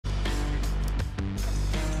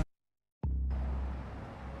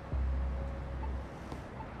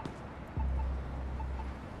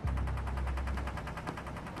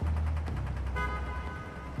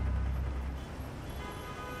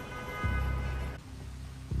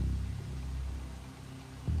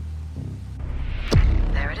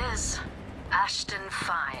Ashton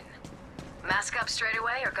Fine. Mask up straight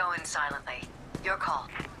away or go in silently. Your call.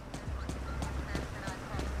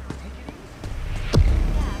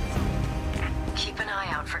 Keep an eye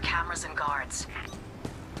out for cameras and guards.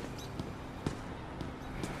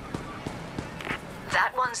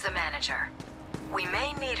 That one's the manager. We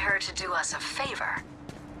may need her to do us a favor.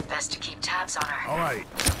 Best to keep tabs on her. All right.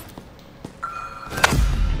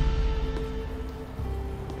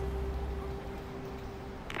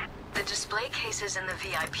 The display cases in the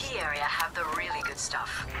VIP area have the really good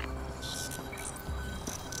stuff.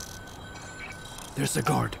 There's a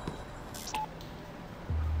guard.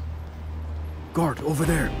 Guard, over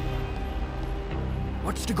there.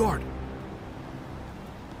 Watch the guard.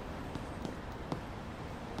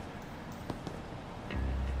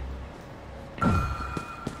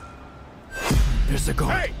 There's a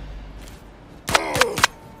guard. Hey!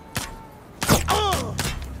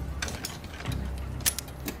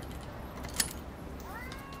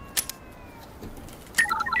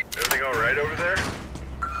 Everything all right over there?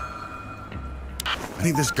 I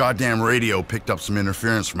think this goddamn radio picked up some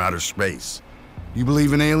interference from outer space. You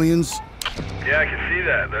believe in aliens? Yeah, I can see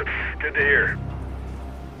that. That's good to hear.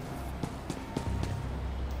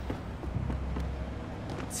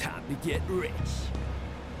 Time to get rich.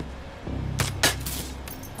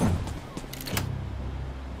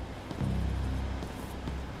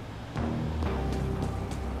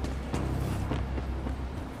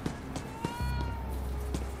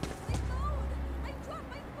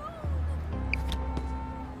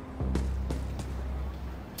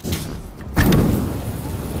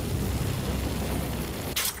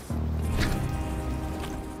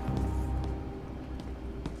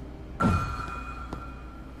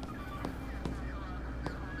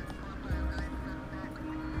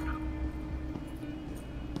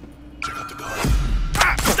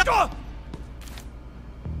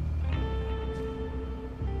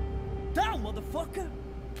 Down, motherfucker!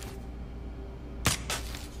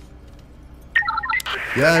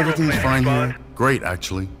 Yeah, everything's fine here. Great,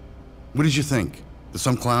 actually. What did you think? That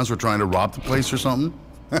some clowns were trying to rob the place or something?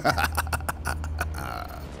 I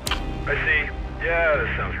see. Yeah,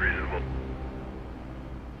 that sounds reasonable.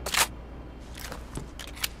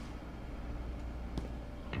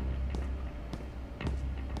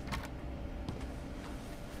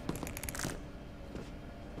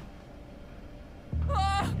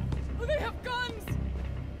 Ah! They have guns!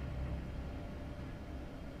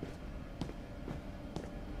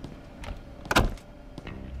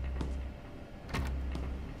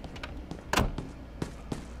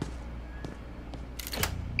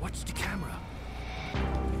 Watch the camera.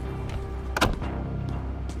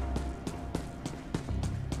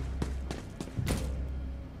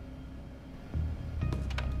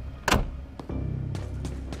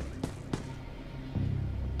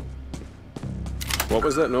 What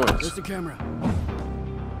was that noise? There's the camera.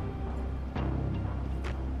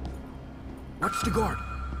 Watch the guard.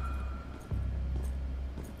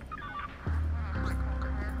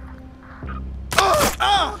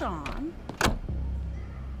 Hold on.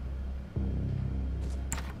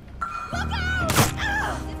 Look out!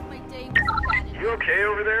 Ah! If my day was bad enough. You okay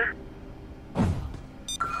over there?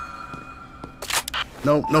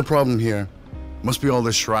 No problem here. Must be all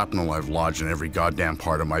this shrapnel I've lodged in every goddamn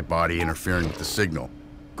part of my body interfering with the signal.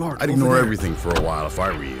 Guard, I'd over ignore there. everything for a while if I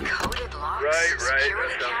were you. Coded logs? Right,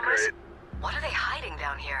 Security that sounds cameras? great. What are they hiding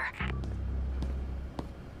down here?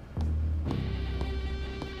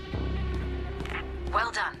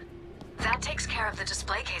 Well done. That takes care of the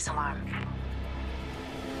display case alarm.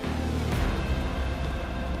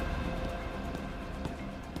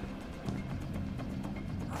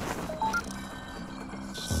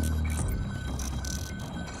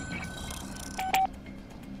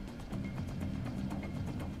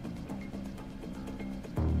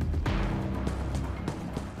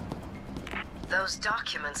 Those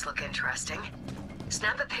documents look interesting.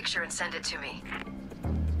 Snap a picture and send it to me.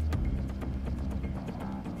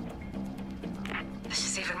 This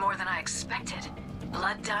is even more than I expected.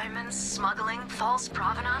 Blood diamonds, smuggling, false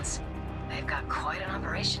provenance. They've got quite an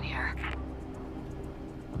operation here.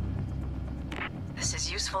 This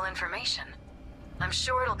is useful information. I'm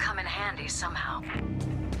sure it'll come in handy somehow.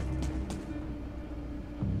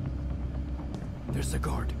 There's the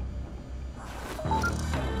guard.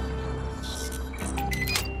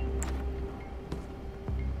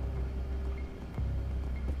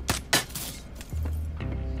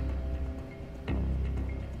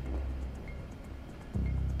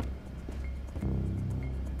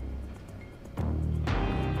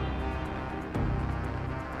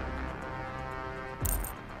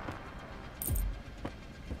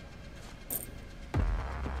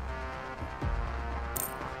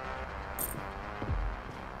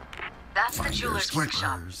 That's the jeweler's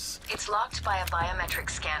workshop. Sprinklers. It's locked by a biometric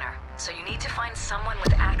scanner, so you need to find someone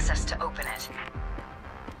with access to open it.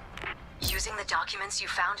 Using the documents you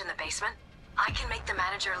found in the basement, I can make the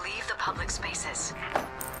manager leave the public spaces.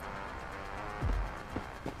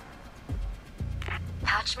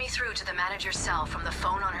 Patch me through to the manager's cell from the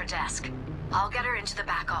phone on her desk. I'll get her into the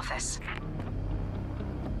back office.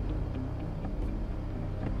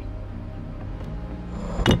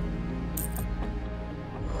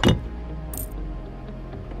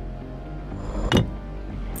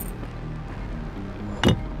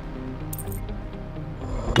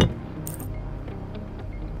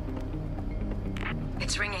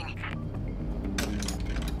 It's ringing.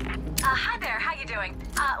 Hi there, how you doing?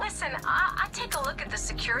 Listen, I'd take a look at the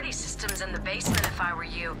security systems in the basement if I were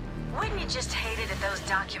you. Wouldn't you just hate it if those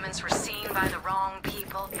documents were seen by the wrong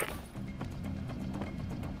people?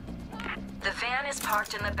 The van is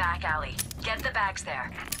parked in the back alley. Get the bags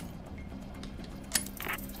there.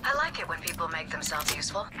 I like it when people make themselves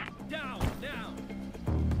useful. Down, down.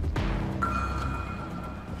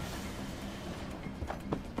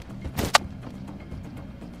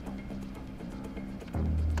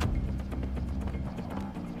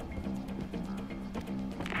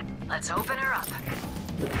 Let's open her up.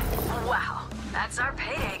 Wow, that's our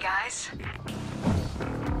payday, guys.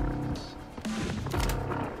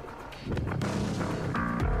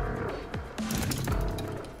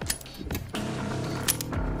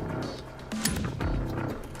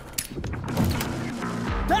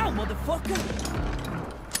 Down, motherfucker!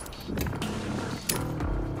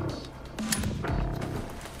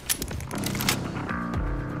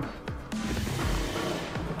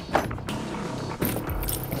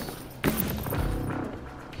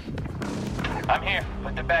 I'm here.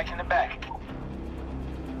 Put the bags in the back.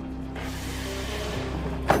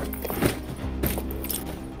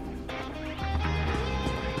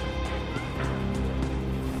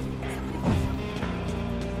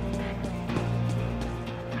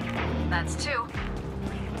 That's two.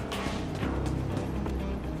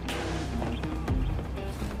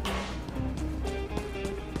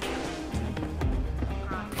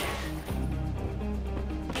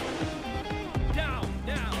 Down,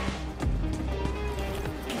 down!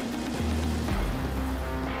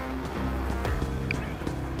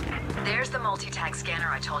 There's the multi-tag scanner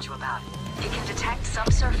I told you about. It can detect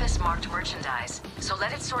subsurface marked merchandise, so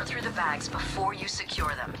let it sort through the bags before you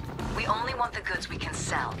secure them. We only want the goods we can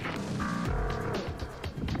sell.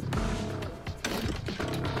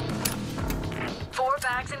 Four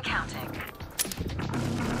bags and counting.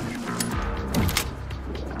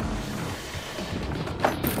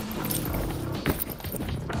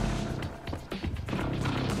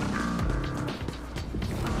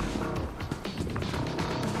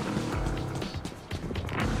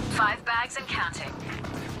 Five bags and counting.